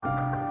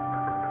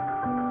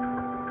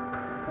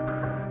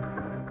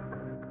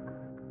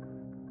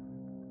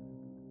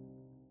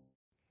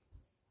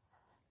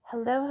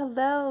Hello,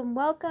 and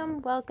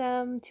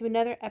welcome to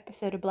another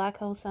episode of Black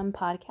Hole Sun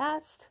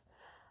Podcast.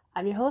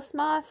 I'm your host,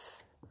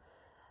 Moss,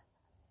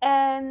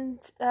 and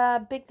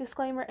big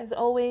disclaimer as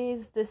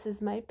always, this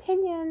is my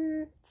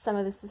opinion. Some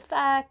of this is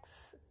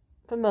facts,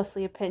 but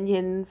mostly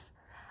opinions,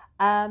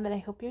 and I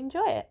hope you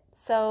enjoy it.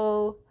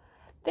 So,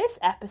 this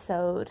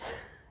episode,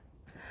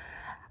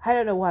 I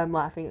don't know why I'm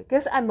laughing. I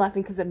guess I'm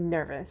laughing because I'm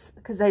nervous,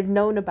 because I've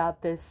known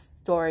about this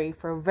story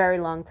for a very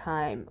long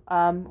time.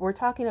 We're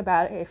talking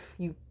about, if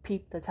you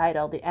peep the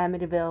title, the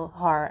Amityville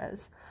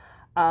Horrors.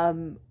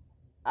 As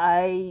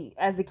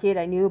a kid,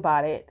 I knew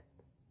about it,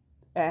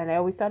 and I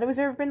always thought it was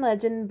urban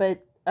legend,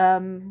 but,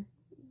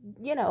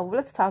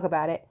 let's talk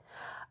about it.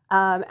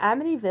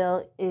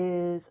 Amityville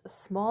is a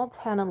small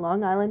town on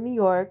Long Island, New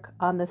York,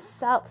 on the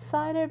south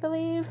side, I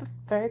believe.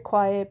 Very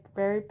quiet,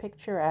 very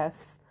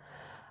picturesque.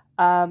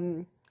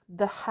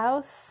 The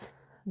house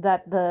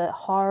that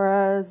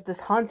this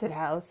haunted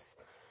house,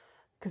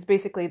 because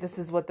basically this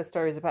is what the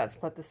story is about. It's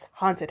about this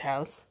haunted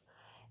house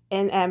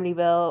in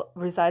Amityville,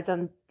 resides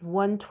on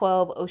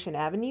 112 Ocean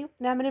Avenue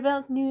in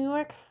Amityville, New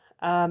York.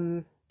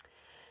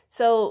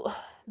 So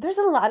there's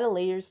a lot of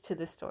layers to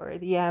this story,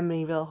 the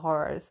Amityville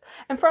Horrors.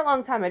 And for a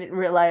long time, I didn't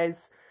realize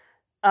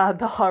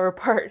the horror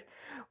part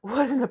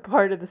wasn't a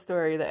part of the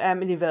story, the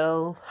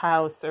Amityville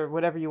house, or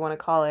whatever you want to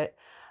call it.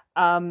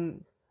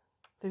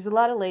 There's a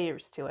lot of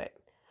layers to it.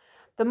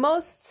 The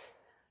most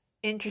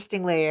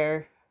interesting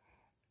layer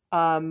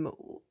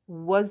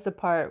was the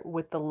part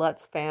with the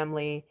Lutz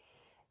family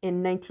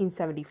in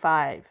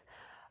 1975.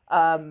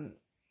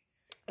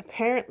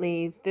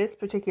 Apparently, this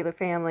particular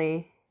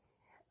family,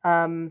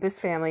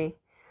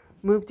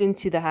 moved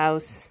into the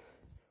house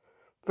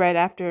right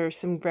after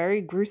some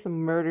very gruesome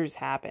murders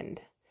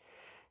happened.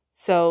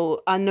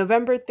 So, on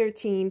November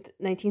 13th,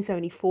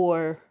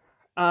 1974,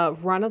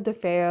 Ronald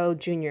DeFeo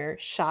Jr.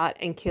 shot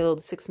and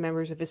killed 6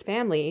 members of his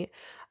family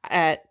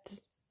at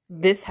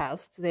this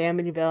house, the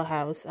Amityville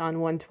house on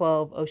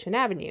 112 Ocean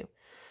Avenue.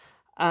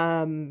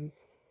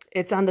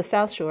 It's on the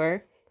South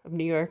Shore of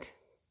New York.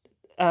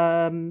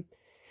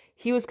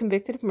 He was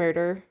convicted of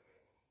murder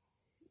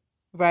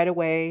right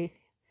away.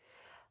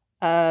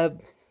 So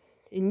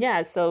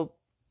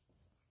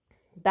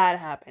that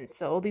happened.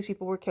 So all these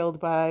people were killed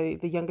by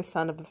the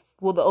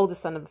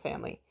oldest son of the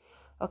family.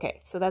 Okay,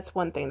 so that's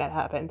one thing that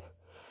happened.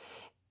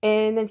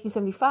 In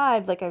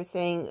 1975, like I was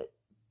saying,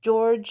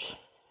 George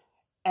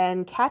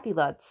and Kathy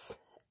Lutz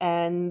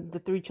and the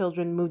 3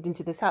 children moved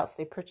into this house.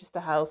 They purchased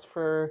the house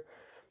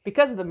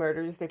because of the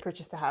murders, they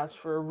purchased a house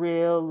for a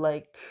real,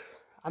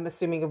 I'm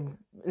assuming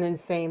an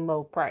insane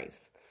low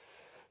price.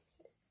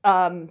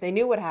 They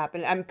knew what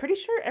happened. I'm pretty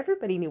sure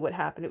everybody knew what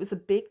happened. It was a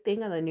big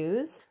thing on the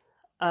news.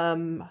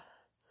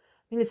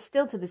 It's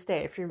still to this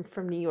day, if you're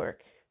from New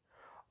York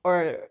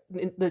or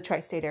in the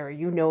tri-state area,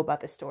 you know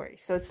about this story.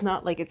 So it's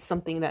not like it's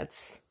something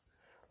that's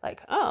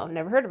like, oh,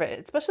 never heard of it.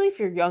 Especially if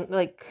you're young,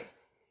 like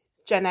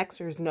Gen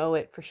Xers know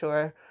it for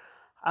sure.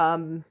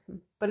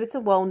 But it's a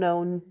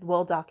well-known,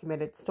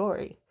 well-documented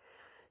story.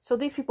 So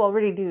these people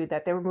already knew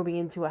that they were moving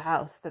into a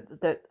house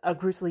that a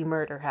grisly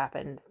murder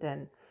happened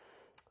then.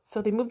 So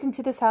they moved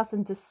into this house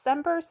in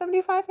December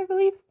 75, I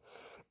believe.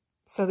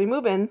 So they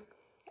move in,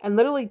 and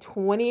literally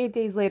 28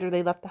 days later,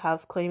 they left the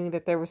house claiming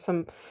that there was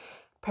some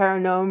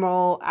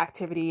paranormal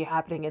activity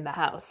happening in the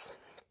house.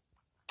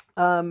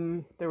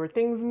 There were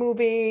things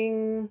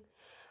moving.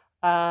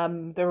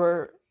 There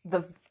were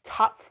the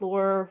top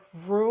floor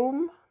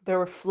room. There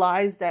were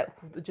flies that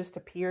just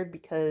appeared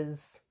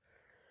because,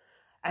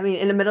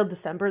 in the middle of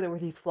December, there were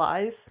these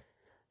flies.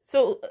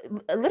 So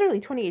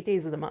literally 28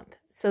 days of the month.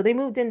 So they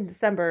moved in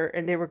December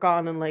and they were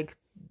gone in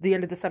the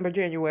end of December,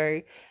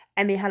 January.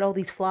 And they had all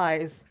these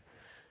flies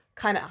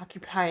kind of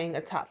occupying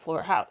a top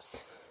floor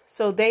house.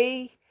 So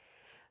they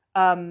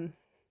went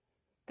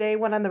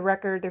on the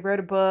record. They wrote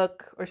a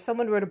book, or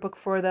someone wrote a book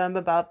for them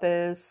about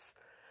this.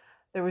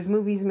 There was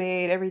movies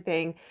made,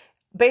 everything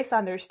based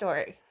on their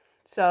story.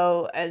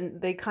 So, and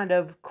they kind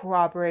of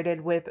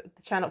corroborated with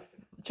the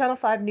Channel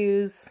 5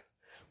 News,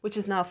 which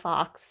is now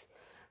Fox,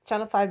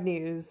 Channel 5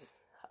 News,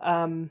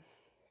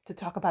 to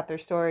talk about their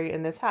story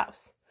in this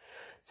house.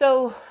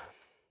 So,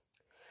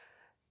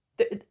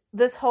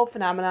 this whole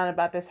phenomenon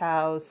about this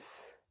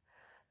house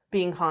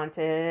being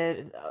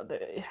haunted,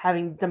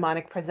 having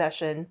demonic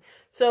possession.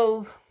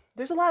 So,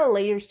 there's a lot of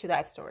layers to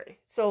that story.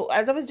 So,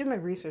 as I was doing my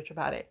research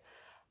about it,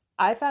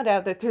 I found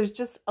out that there's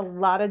just a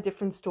lot of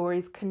different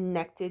stories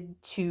connected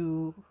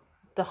to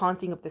the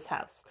haunting of this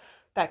house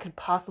that could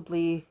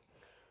possibly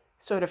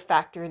sort of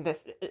factor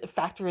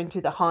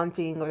into the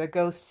haunting or the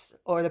ghosts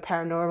or the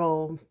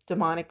paranormal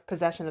demonic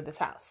possession of this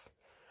house.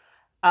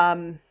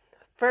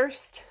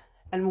 First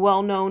and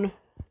well-known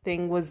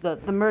thing was the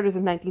murders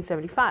in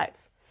 1975.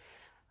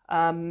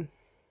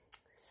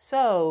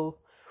 So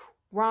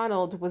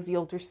Ronald was the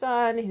older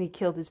son, and he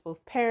killed his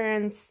both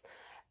parents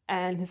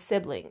and his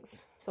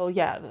siblings. So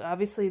yeah,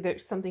 obviously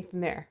there's something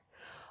from there.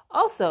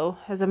 Also,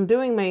 as I'm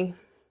doing my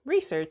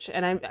research,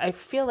 and I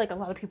feel like a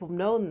lot of people have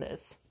known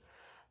this,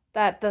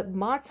 that the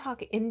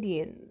Montauk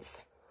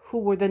Indians who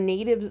were the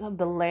natives of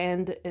the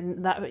land,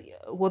 and that,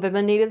 well, they're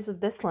the natives of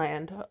this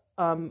land,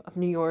 of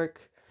New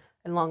York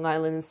and Long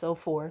Island and so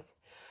forth.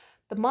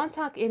 The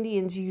Montauk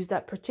Indians used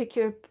that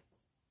particular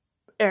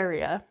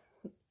area,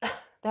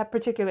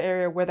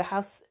 where the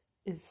house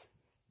is,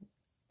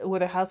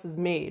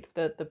 made,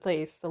 the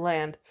place, the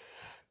land.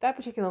 That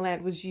particular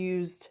land was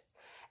used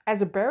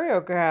as a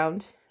burial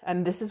ground,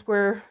 and this is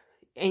where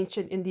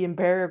ancient Indian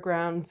burial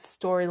ground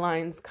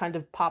storylines kind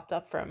of popped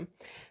up from.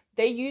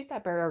 They used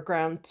that burial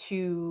ground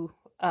to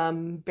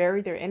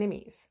bury their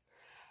enemies,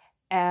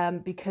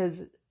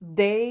 because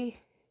they,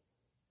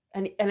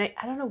 and I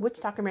don't know which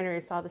documentary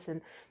I saw this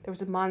in. There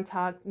was a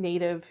Montauk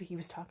native. He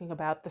was talking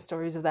about the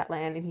stories of that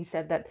land, and he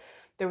said that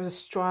there was a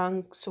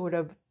strong sort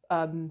of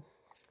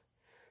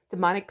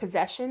demonic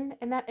possession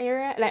in that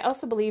area. And I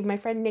also believe my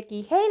friend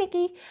Nikki, hey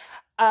Nikki,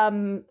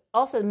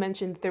 also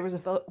mentioned there was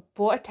a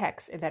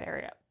vortex in that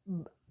area.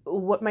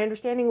 What my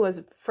understanding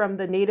was from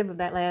the native of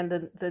that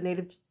land,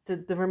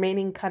 the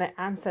remaining kind of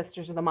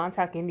ancestors of the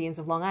Montauk Indians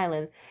of Long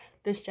Island,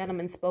 this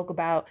gentleman spoke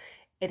about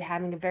it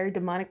having a very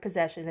demonic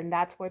possession, and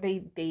that's where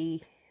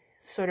they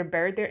sort of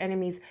buried their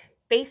enemies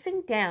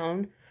facing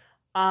down,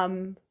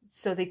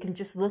 so they can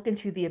just look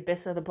into the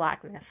abyss of the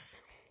blackness.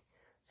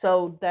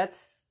 So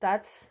that's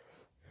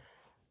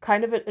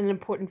kind of an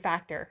important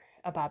factor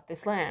about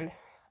this land.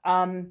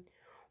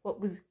 What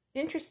was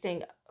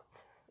interesting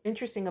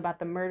about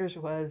the murders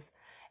was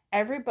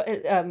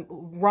everybody,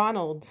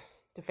 Ronald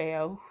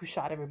DeFeo, who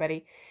shot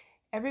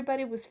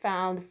everybody was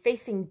found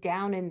facing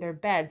down in their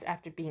beds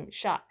after being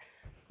shot,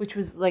 which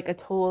was like a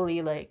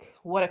totally, like,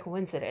 what a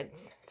coincidence.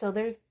 So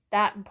there's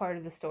that part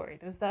of the story.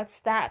 That's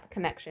that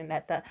connection,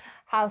 that the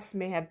house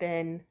may have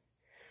been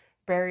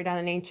buried on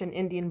an ancient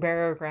Indian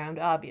burial ground,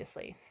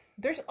 obviously.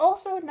 There's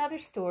also another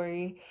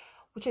story,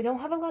 which I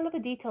don't have a lot of the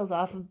details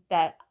of,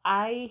 that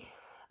I've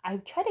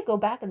tried to go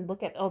back and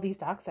look at all these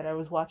docs that I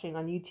was watching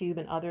on YouTube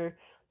and other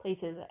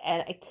places,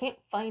 and I can't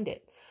find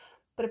it.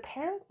 But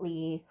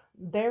apparently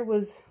there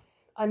was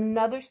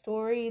another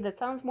story that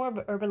sounds more of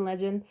an urban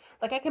legend.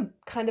 Like, I can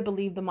kind of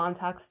believe the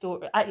Montauk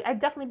story. I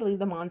definitely believe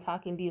the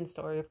Montauk Indian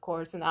story, of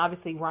course, and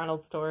obviously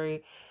Ronald's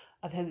story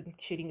of his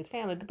shooting his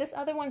family. But this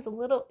other one's a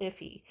little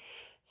iffy.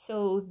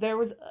 So there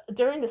was,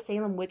 during the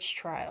Salem witch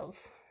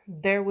trials,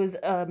 there was,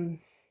 I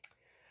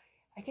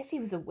guess he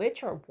was a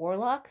witch or a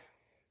warlock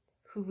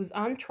who was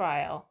on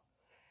trial,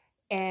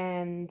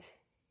 and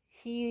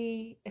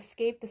he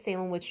escaped the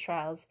Salem witch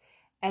trials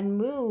and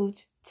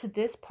moved to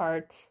this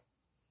part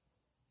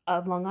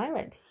of Long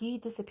Island. He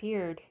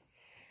disappeared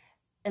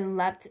and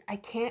left. I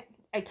can't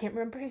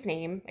remember his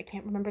name. I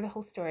can't remember the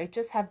whole story. I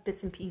just have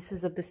bits and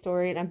pieces of the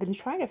story, and I've been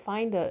trying to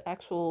find the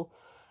actual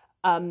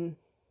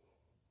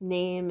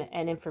name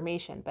and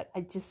information, but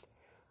I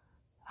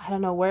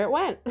don't know where it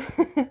went.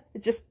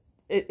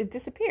 it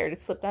disappeared. It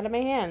slipped out of my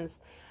hands.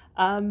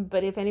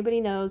 But if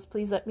anybody knows,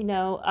 please let me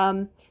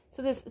know.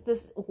 So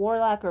this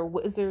warlock or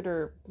wizard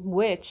or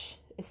witch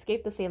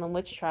escaped the Salem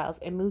witch trials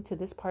and moved to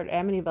this part of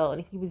Amityville,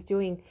 and he was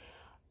doing,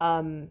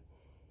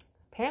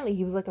 apparently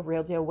he was like a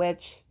real deal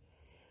witch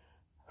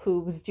who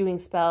was doing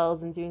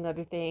spells and doing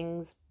other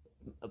things,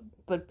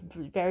 but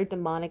very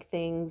demonic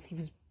things. He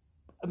was,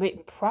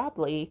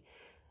 probably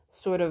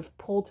sort of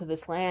pulled to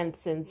this land,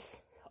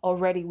 since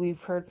already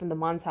we've heard from the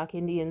Montauk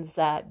Indians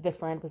that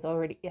this land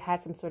it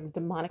had some sort of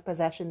demonic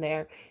possession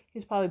there. He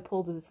was probably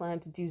pulled to this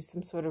land to do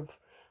some sort of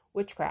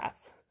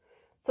witchcraft.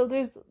 So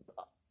there's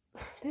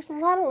a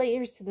lot of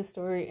layers to the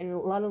story, and a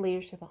lot of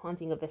layers to the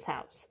haunting of this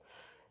house.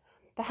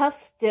 The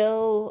house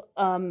still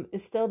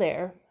is still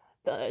there.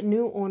 The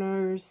new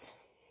owners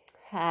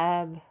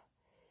have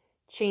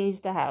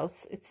changed the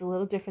house. It's a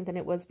little different than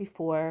it was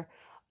before.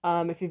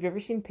 If you've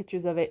ever seen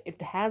pictures of it,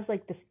 it has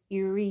like this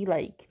eerie,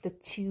 like the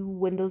two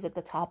windows at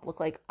the top look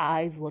like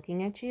eyes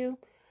looking at you.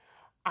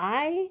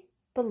 I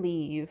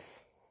believe,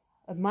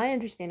 of my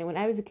understanding, when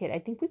I was a kid, I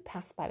think we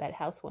passed by that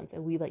house once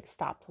and we like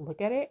stopped to look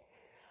at it.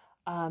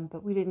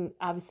 But we didn't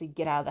obviously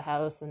get out of the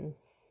house and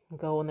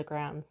go on the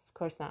grounds. Of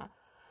course not.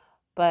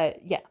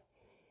 But yeah,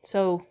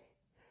 so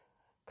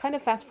kind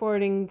of fast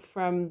forwarding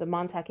from the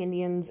Montauk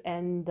Indians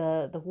and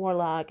the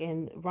warlock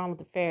and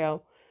Ronald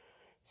DeFeo.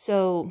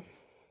 So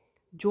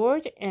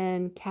George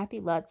and Kathy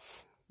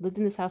Lutz lived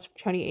in this house for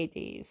 28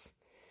 days.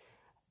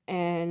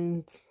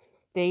 And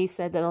they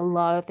said that a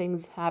lot of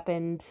things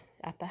happened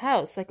at the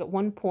house. Like at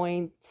one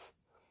point,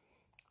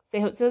 they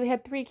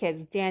had 3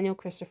 kids, Daniel,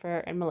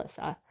 Christopher, and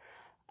Melissa.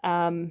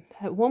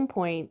 At one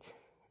point,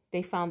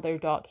 they found their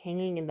dog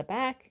hanging in the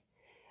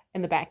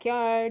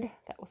backyard.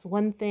 That was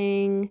one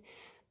thing.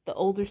 The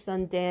older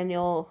son,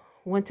 Daniel,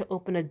 went to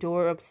open a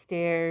door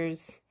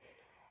upstairs.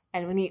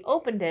 And when he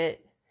opened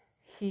it,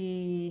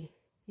 he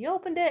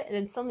opened it, and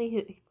then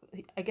suddenly,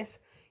 I guess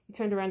he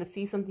turned around to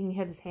see something. He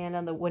had his hand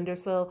on the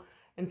windowsill,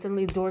 and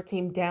suddenly the door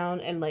came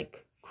down and,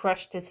 like,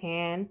 crushed his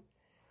hand.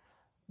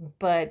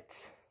 But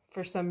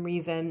for some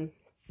reason,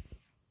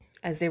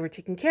 as they were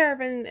taking care of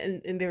him,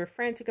 and they were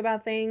frantic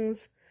about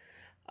things,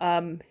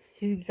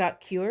 he got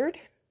cured.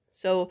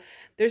 So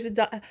there's a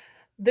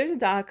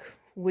doc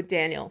with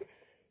Daniel.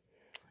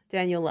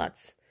 Daniel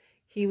Lutz.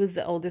 He was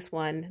the oldest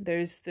one.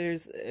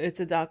 It's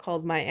a doc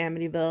called My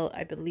Amityville.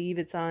 I believe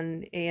it's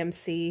on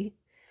AMC.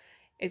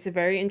 It's a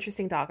very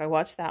interesting doc. I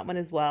watched that one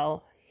as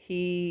well.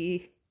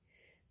 He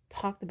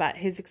talked about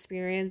his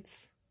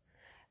experience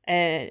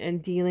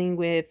and dealing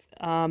with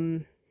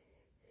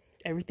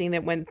everything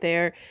that went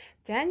there.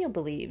 Daniel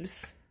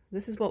believes,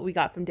 this is what we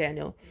got from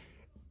Daniel,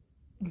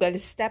 that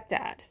his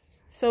stepdad.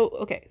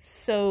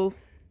 So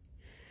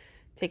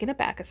taking it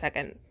back a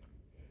second.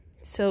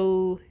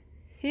 So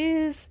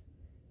his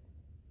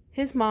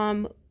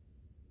mom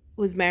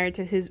was married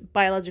to his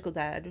biological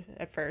dad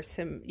at first,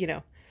 and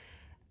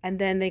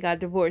then they got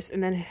divorced,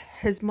 and then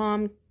his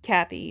mom,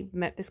 Kathy,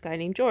 met this guy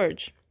named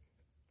George.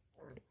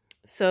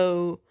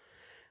 So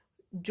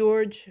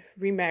George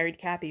remarried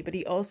Kathy, but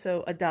he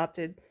also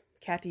adopted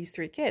Kathy's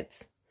 3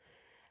 kids.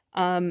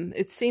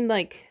 It seemed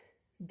like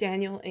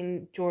Daniel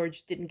and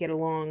George didn't get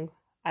along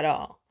at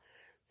all.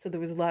 So there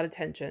was a lot of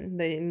tension.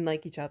 They didn't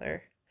like each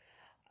other.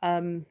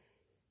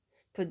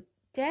 But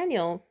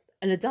Daniel,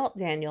 an adult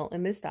Daniel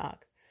in this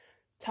doc,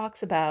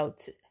 talks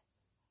about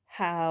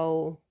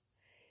how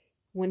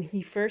when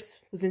he first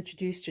was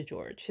introduced to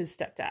George, his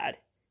stepdad,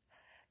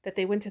 that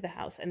they went to the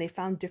house and they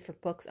found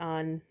different books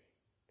on,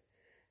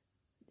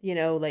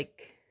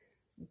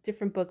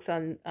 different books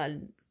on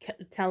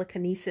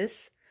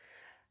telekinesis.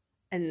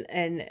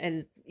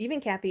 And even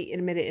Kathy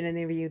admitted in an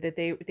interview that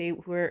they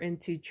were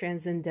into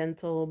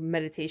transcendental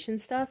meditation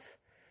stuff,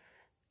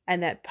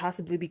 and that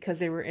possibly because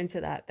they were into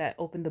that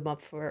opened them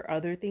up for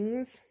other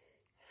things.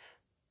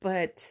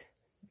 But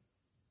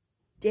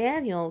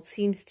Daniel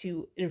seems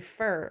to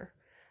infer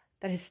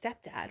that his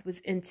stepdad was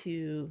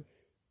into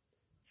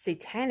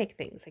satanic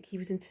things, like he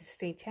was into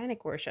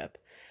satanic worship,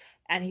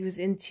 and he was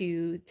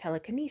into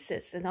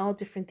telekinesis and all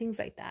different things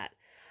like that.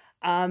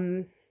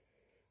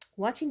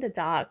 Watching the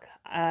doc,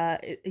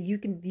 you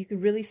can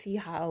really see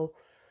how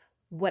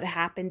what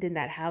happened in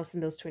that house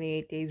in those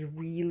 28 days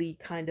really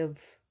kind of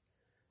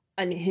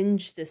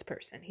unhinged this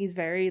person. He's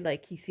very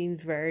he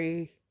seems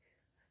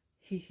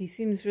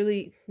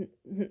really,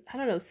 I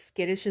don't know,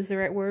 skittish is the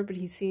right word, but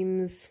he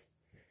seems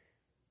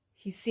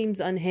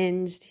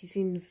unhinged. He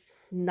seems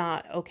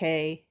not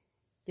okay,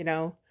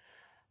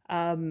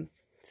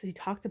 So he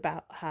talked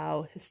about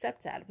how his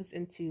stepdad was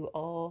into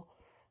all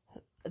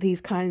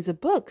these kinds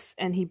of books,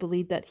 and he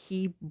believed that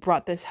he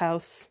brought this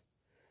house,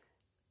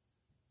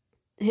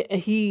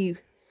 he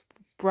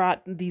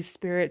brought these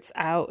spirits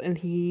out, and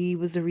he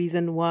was the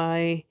reason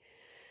why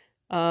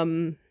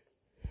a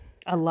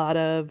lot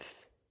of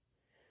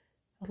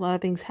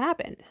things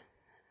happened.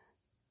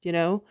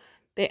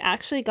 They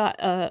actually got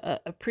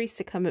a priest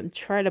to come and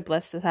try to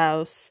bless the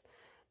house,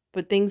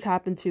 but things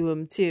happened to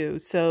him too.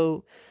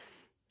 So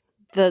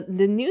the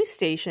news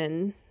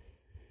station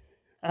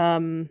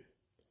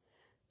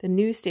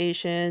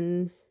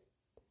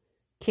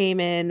came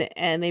in,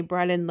 and they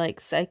brought in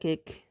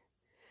psychic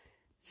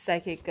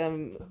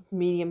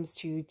mediums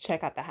to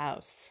check out the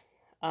house.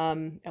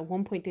 At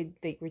one point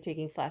they were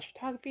taking flash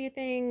photography of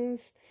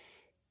things.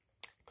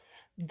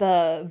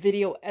 The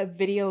video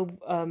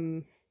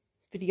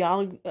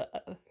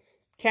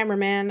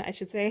cameraman, I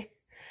should say,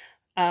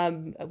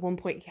 at one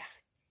point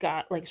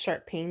got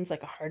sharp pains,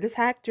 like a heart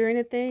attack during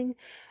a thing.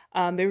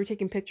 They were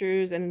taking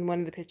pictures, and in one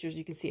of the pictures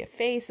you can see a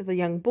face of a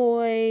young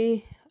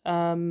boy.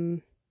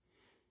 There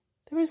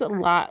was a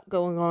lot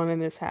going on in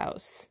this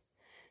house.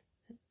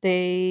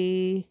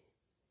 They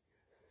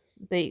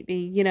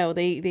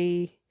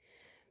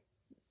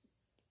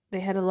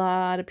had a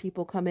lot of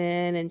people come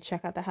in and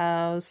check out the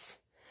house.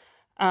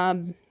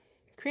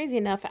 Crazy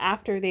enough,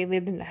 after they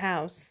lived in the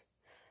house,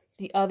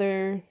 the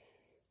other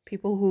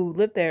people who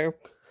lived there,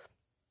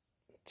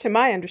 to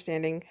my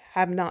understanding,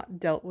 have not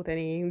dealt with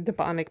any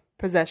demonic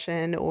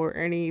possession or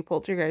any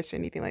poltergeist or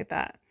anything like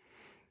that.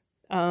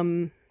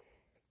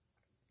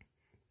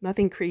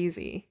 Nothing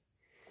crazy.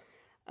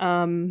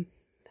 And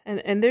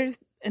there's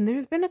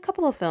been a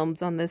couple of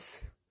films on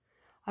this.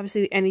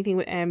 Obviously, anything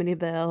with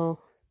Amityville.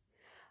 I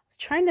was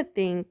trying to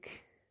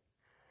think.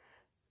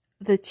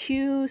 The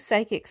 2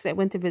 psychics that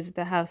went to visit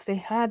the house, they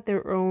had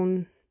their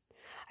own.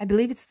 I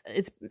believe it's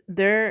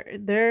their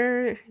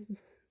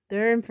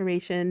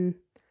information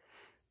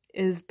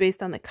is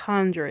based on The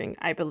Conjuring.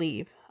 I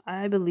believe.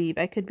 I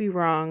could be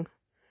wrong.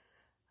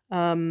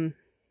 There's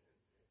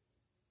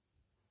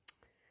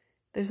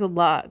a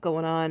lot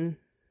going on.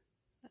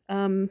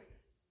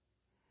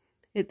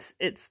 It's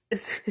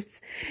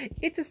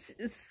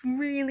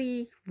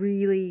really,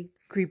 really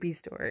creepy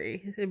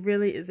story. It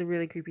really is a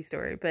really creepy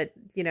story. But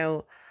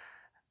I'm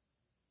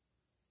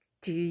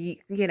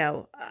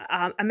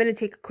going to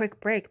take a quick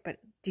break, but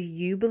do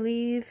you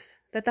believe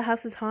that the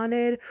house is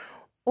haunted?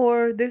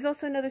 Or there's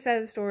also another side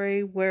of the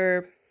story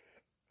where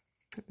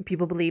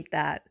people believe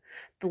that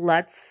the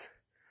Lutz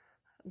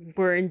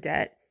were in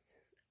debt,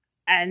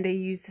 and they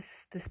used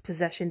this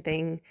possession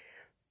thing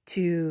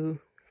to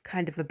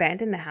kind of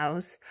abandon the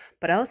house,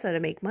 but also to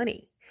make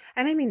money.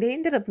 And I mean, they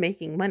ended up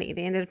making money.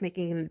 They ended up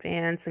making an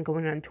advance and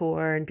going on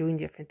tour and doing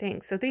different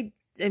things. So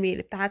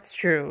if that's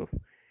true,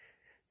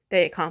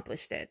 they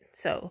accomplished it.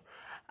 So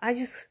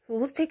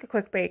Let's take a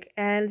quick break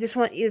and just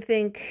want you to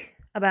think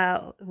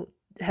about,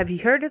 have you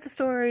heard of the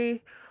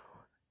story?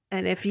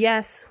 And if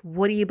yes,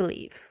 what do you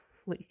believe?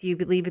 Do you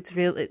believe it's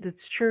real,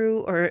 it's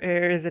true, or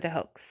is it a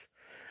hoax?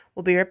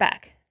 We'll be right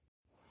back.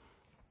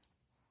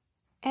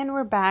 And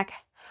we're back.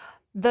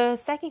 The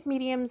psychic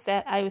mediums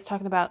that I was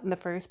talking about in the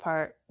first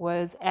part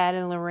was Ed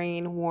and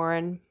Lorraine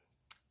Warren.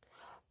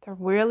 They're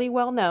really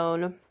well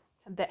known.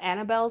 The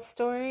Annabelle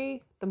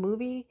story, the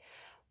movie,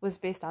 was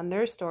based on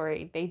their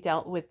story. They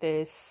dealt with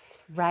this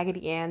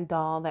Raggedy Ann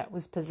doll that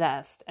was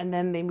possessed, and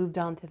then they moved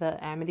on to the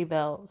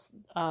Amityville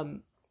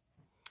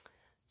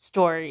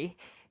story.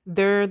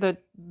 They're the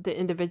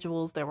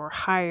individuals that were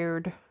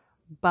hired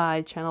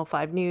by Channel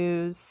 5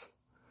 News,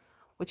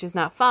 which is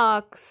not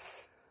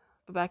Fox,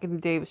 but back in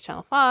the day it was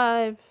Channel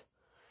 5,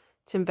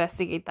 to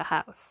investigate the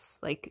house.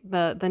 Like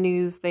the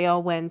news, they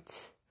all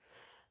went,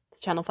 the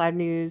Channel 5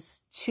 News,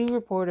 2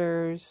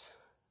 reporters,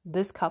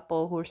 this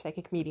couple who were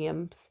psychic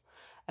mediums,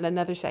 and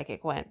another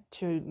psychic went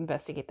to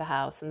investigate the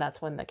house. And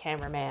that's when the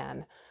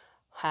cameraman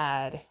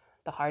had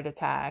the heart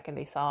attack, and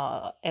they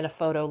saw in a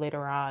photo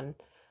later on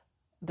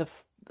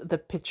the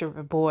picture of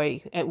a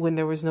boy when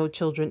there was no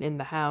children in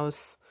the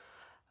house.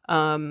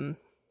 So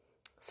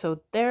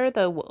they're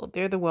the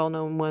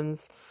well-known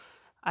ones.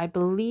 I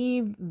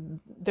believe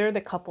they're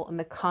the couple in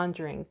The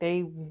Conjuring.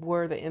 They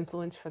were the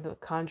influence for the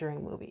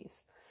Conjuring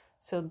movies.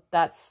 So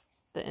that's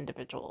the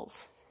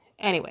individuals.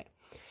 Anyway,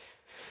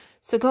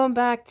 so going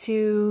back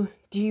to,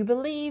 do you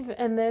believe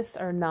in this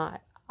or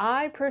not?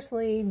 I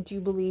personally do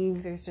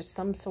believe there's just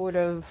some sort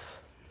of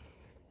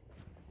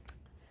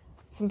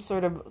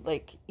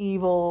like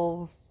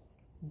evil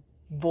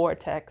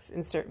vortex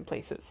in certain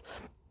places.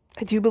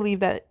 I do believe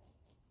that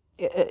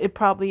it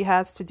probably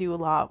has to do a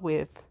lot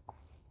with,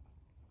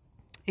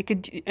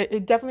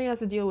 it definitely has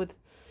to deal with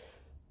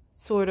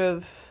sort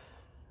of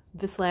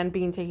this land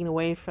being taken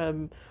away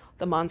from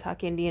the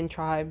Montauk Indian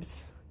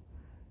tribes.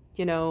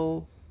 You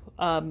know,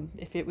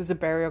 if it was a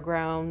burial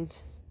ground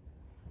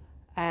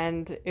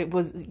and it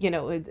was,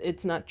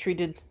 it's not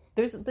treated.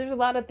 There's a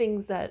lot of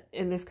things that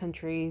in this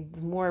country,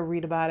 the more I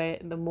read about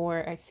it, the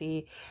more I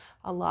see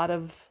a lot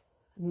of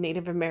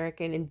Native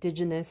American,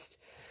 indigenous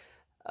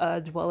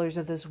dwellers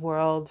of this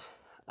world.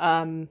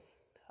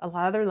 A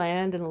lot of their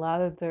land and a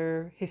lot of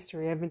their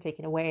history have been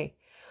taken away.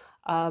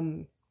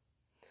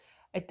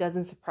 It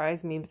doesn't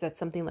surprise me that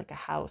something like a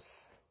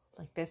house,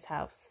 like this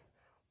house,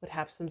 would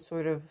have some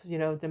sort of,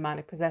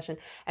 demonic possession.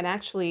 And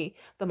actually,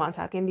 the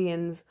Montauk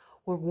Indians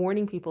were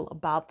warning people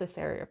about this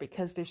area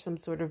because there's some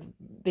sort of,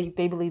 they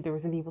believe there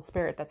was an evil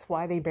spirit. That's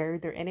why they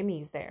buried their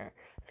enemies there,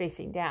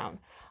 facing down.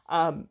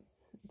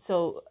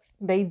 So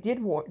they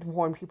did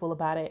warn people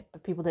about it,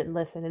 but people didn't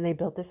listen, and they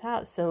built this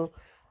house. So,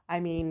 I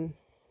mean,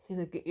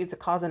 it's a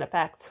cause and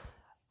effect.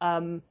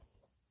 And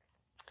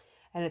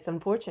it's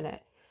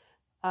unfortunate.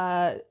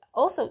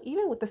 Also,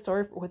 even with the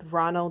story with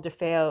Ronald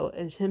DeFeo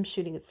and him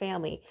shooting his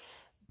family,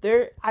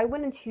 I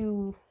went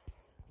into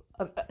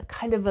a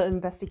kind of an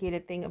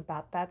investigative thing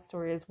about that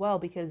story as well,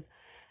 because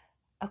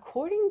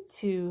according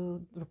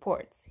to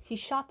reports, he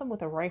shot them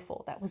with a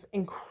rifle that was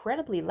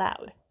incredibly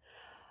loud.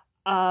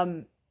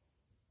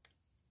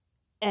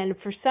 And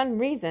for some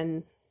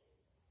reason,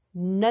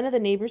 none of the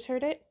neighbors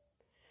heard it,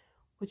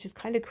 which is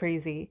kind of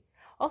crazy.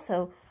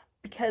 Also,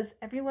 because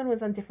everyone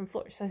was on different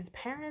floors. So his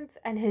parents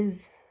and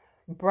his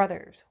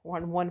brothers were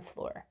on one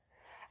floor.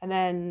 And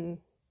then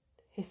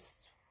his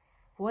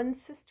one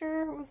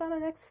sister was on the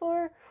next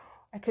floor.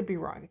 I could be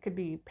wrong. It could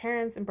be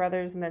parents and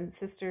brothers, and then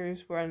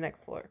sisters were on the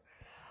next floor.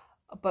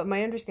 But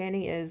my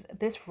understanding is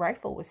this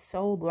rifle was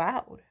so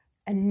loud,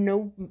 and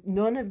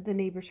none of the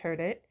neighbors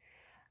heard it.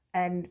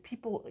 And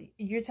people,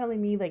 you're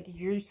telling me like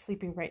you're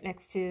sleeping right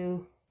next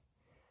to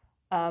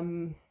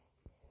another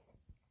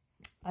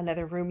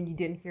room and you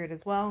didn't hear it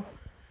as well.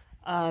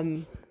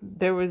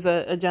 There was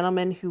a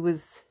gentleman who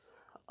was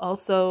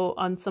also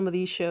on some of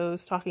these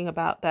shows talking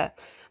about that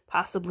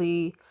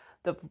possibly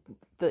the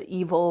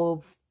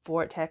evil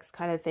vortex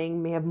kind of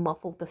thing may have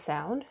muffled the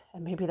sound,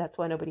 and maybe that's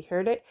why nobody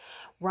heard it.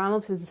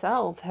 Ronald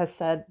himself has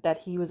said that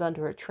he was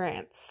under a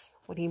trance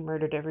when he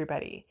murdered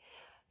everybody.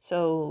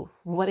 So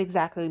what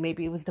exactly?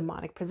 Maybe it was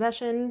demonic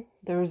possession.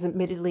 There was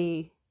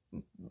admittedly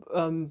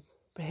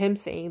him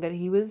saying that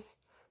he was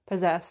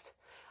possessed.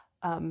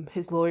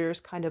 His lawyers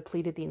kind of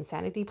pleaded the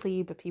insanity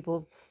plea, but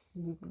people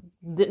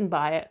didn't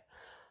buy it.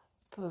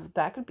 But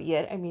that could be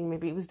it. I mean,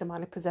 maybe it was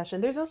demonic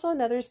possession. There's also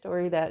another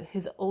story that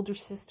his older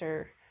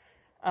sister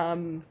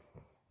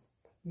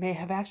may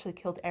have actually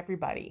killed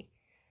everybody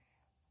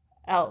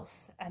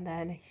else. And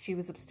then she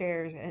was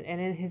upstairs,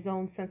 and in his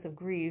own sense of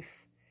grief,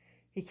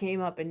 he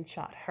came up and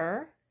shot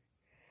her.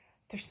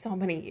 There's so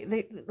many,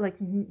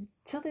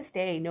 till this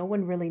day, no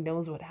one really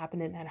knows what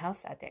happened in that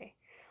house that day.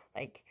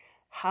 Like,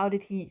 how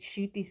did he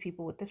shoot these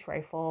people with this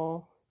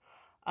rifle?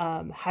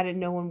 How did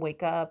no one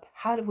wake up?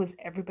 How was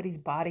everybody's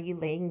body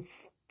laying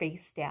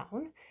face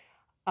down?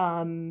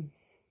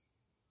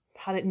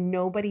 How did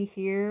nobody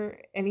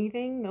hear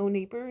anything? No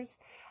neighbors?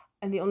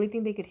 And the only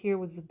thing they could hear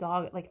was the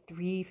dog at like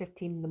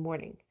 3:15 in the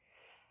morning.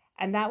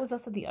 And that was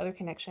also the other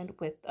connection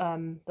with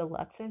the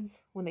Lutzes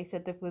when they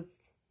said there was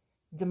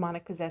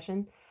demonic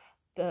possession.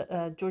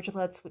 The Georgia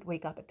Lutz would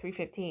wake up at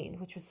 3:15,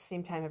 which was the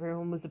same time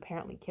everyone was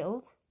apparently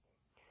killed.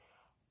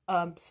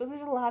 So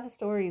there's a lot of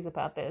stories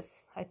about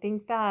this. I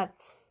think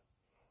that,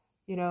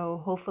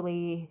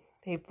 hopefully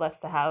they've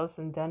blessed the house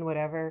and done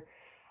whatever.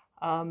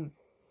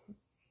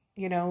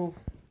 You know,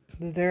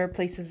 there are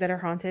places that are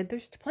haunted.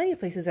 There's plenty of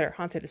places that are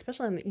haunted,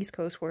 especially on the East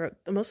Coast where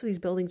most of these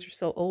buildings are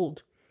so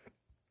old.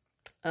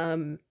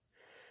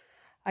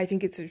 I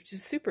think it's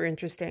just super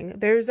interesting.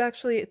 There's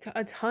actually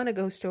a ton of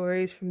ghost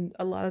stories from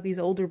a lot of these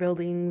older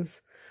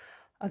buildings,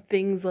 of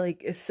things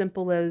like as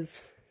simple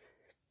as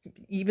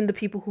even the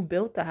people who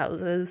built the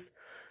houses,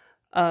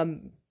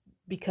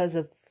 because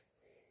of,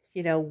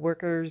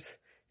 workers'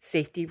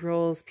 safety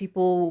rules,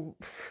 people,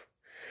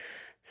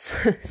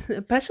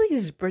 especially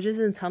these bridges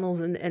and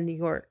tunnels in New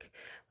York.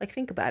 Like,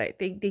 think about it.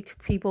 They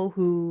took people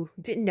who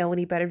didn't know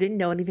any better, didn't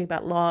know anything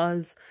about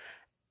laws,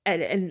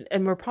 and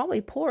were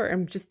probably poor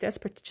and just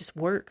desperate to just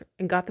work,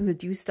 and got them to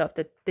do stuff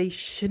that they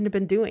shouldn't have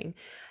been doing.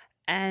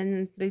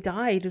 And they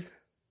died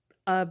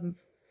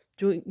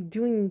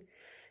doing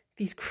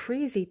these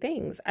crazy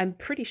things. I'm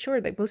pretty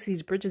sure that most of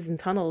these bridges and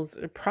tunnels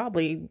are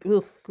probably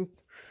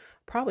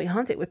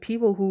haunted with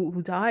people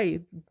who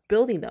died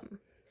building them,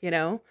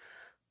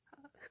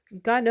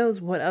 God knows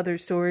what other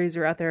stories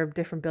are out there of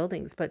different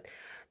buildings, but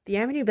the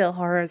Amityville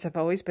horrors have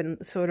always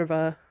been sort of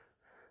a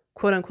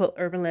quote unquote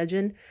urban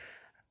legend.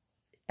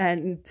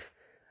 And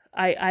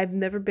I've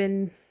never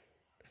been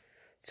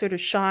sort of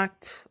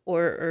shocked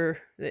or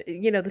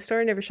the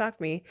story never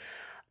shocked me.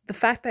 The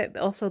fact that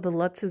also the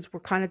Lutzes were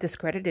kind of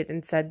discredited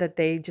and said that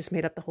they just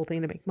made up the whole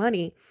thing to make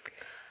money.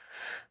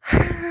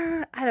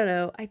 I don't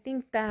know. I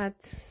think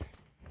that's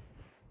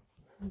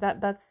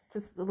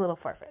just a little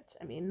far-fetched.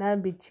 I mean,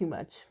 that'd be too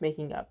much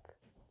making up,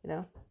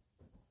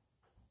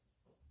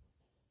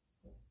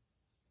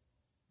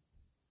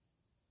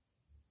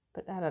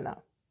 But I don't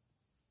know.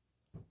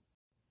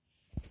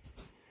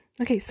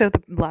 Okay, so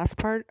the last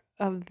part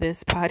of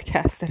this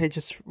podcast that I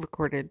just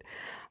recorded,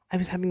 I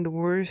was having the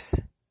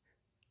worst,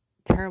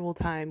 terrible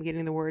time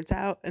getting the words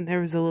out, and there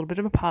was a little bit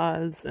of a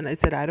pause, and I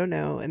said, I don't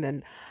know, and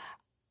then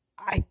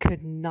I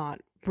could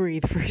not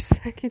breathe for a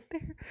second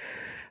there.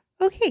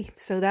 Okay,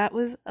 so that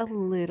was a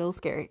little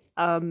scary.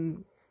 So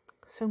I'm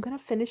going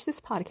to finish this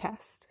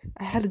podcast.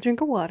 I had a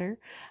drink of water.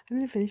 I'm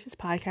going to finish this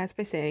podcast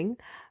by saying,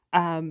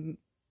 thank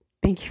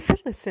you for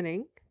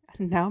listening.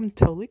 Now I'm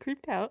totally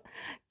creeped out.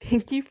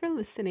 Thank you for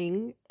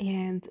listening,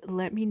 and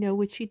let me know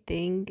what you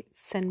think.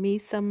 Send me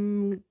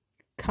some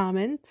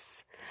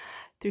comments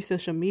through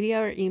social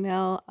media or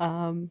email.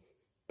 I'm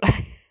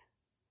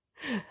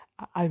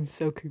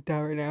so creeped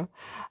out right now.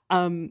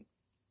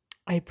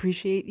 I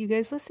appreciate you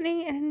guys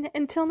listening, and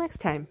until next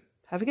time,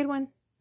 have a good one.